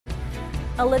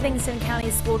A Livingston County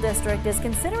school district is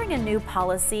considering a new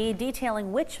policy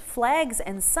detailing which flags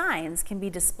and signs can be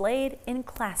displayed in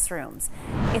classrooms.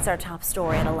 It's our top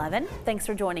story at 11. Thanks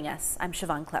for joining us. I'm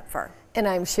Siobhan Klepfer. And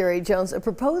I'm Sherry Jones. A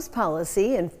proposed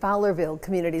policy in Fowlerville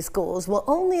community schools will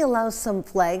only allow some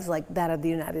flags like that of the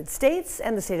United States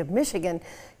and the state of Michigan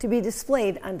to be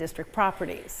displayed on district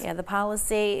properties. Yeah,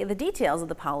 the details of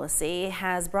the policy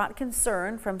has brought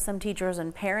concern from some teachers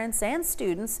and parents and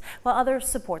students, while others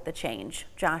support the change.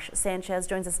 Josh Sanchez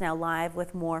joins us now live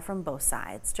with more from both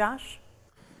sides. Josh?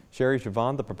 Sherry,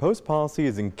 Siobhan, the proposed policy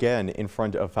is again in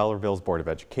front of Fowlerville's Board of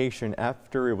Education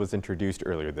after it was introduced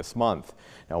earlier this month.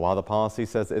 Now, while the policy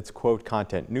says it's, quote,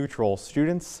 content neutral,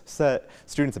 students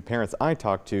and parents I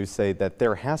talked to say that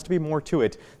there has to be more to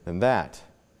it than that.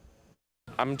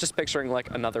 I'm just picturing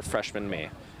like another freshman me.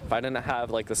 If I didn't have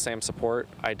like the same support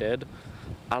I did,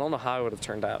 I don't know how it would have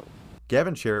turned out.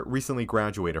 Gavin Sherritt recently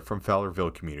graduated from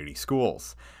Fowlerville Community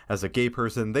Schools. As a gay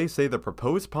person, they say the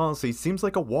proposed policy seems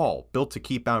like a wall built to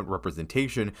keep out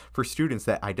representation for students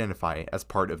that identify as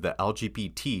part of the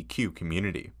LGBTQ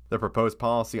community. The proposed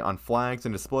policy on flags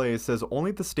and displays says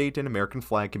only the state and American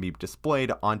flag can be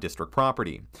displayed on district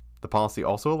property. The policy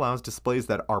also allows displays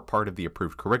that are part of the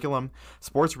approved curriculum,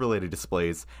 sports-related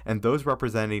displays, and those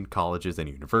representing colleges and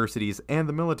universities and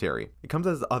the military. It comes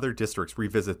as other districts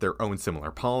revisit their own similar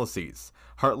policies.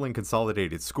 Heartland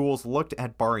Consolidated Schools looked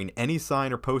at barring any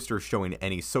sign or poster showing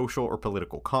any social or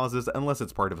political causes unless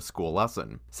it's part of a school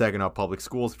lesson. Saginaw Public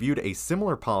Schools viewed a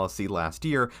similar policy last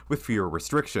year with fewer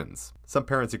restrictions. Some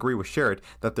parents agree with Sherritt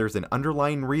that there's an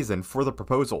underlying reason for the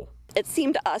proposal. It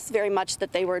seemed to us very much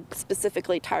that they were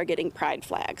specifically targeting pride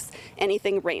flags,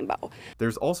 anything rainbow.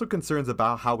 There's also concerns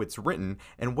about how it's written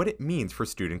and what it means for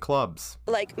student clubs.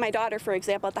 Like my daughter, for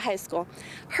example, at the high school,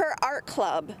 her art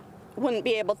club wouldn't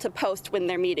be able to post when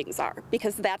their meetings are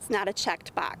because that's not a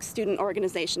checked box. Student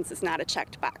organizations is not a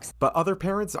checked box. But other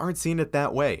parents aren't seeing it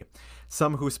that way.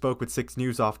 Some who spoke with 6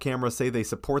 News off camera say they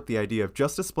support the idea of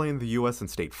just displaying the U.S. and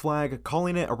state flag,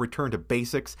 calling it a return to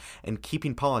basics, and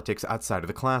keeping politics outside of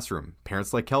the classroom.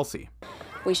 Parents like Kelsey.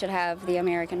 We should have the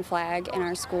American flag in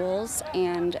our schools,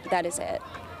 and that is it.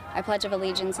 I pledge of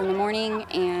allegiance in the morning,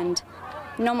 and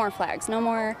no more flags,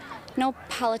 no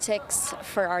politics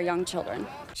for our young children.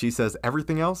 She says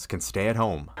everything else can stay at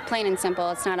home. Plain and simple,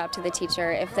 it's not up to the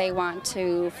teacher. If they want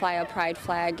to fly a pride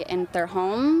flag in their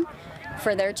home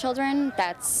for their children,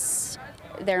 that's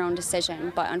their own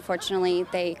decision. But unfortunately,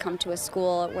 they come to a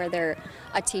school where they're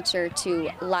a teacher to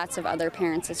lots of other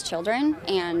parents' children,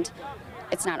 and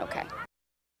it's not okay.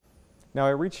 Now,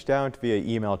 I reached out via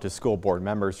email to school board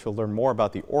members to learn more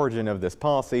about the origin of this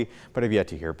policy, but have yet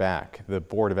to hear back. The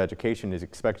Board of Education is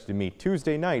expected to meet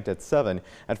Tuesday night at 7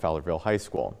 at Fowlerville High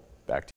School. Back to